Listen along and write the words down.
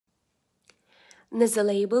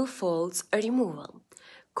Nasolabial folds removal.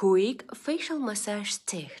 Quick facial massage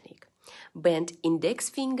technique. Bend index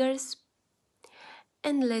fingers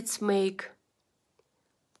and let's make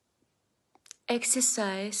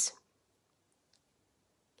exercise.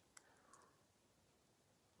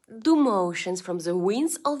 Do motions from the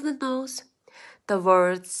wings of the nose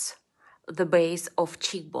towards the base of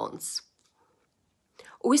cheekbones.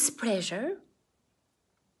 With pressure,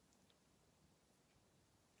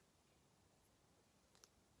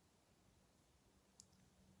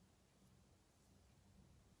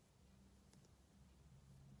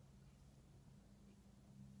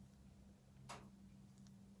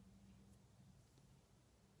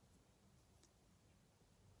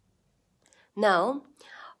 now,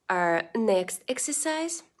 our next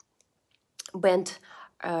exercise, bend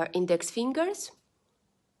our index fingers.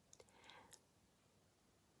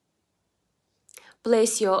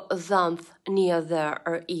 Place your thumb near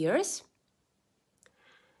their ears.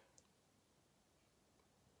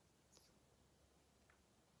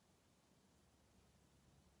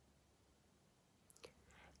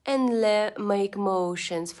 And make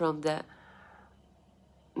motions from the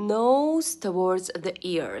nose towards the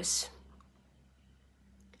ears.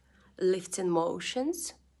 Lifting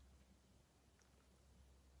motions.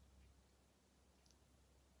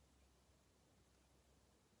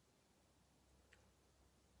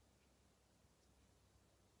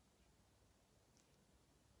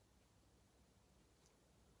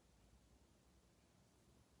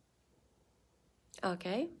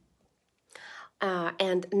 Okay.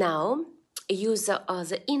 And now use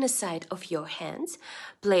the inner side of your hands,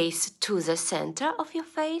 place to the center of your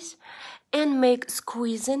face and make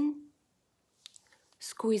squeezing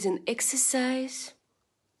exercise,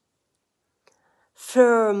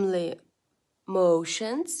 firmly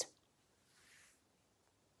motions.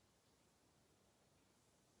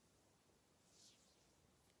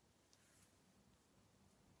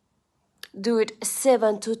 Do it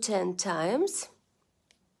 7 to 10 times.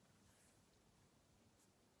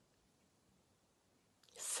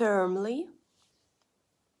 Firmly.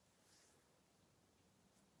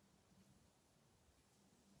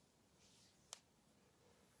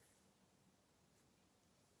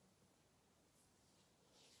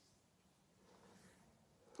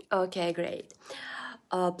 Okay, great.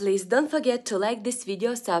 Please don't forget to like this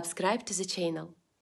video, subscribe to the channel.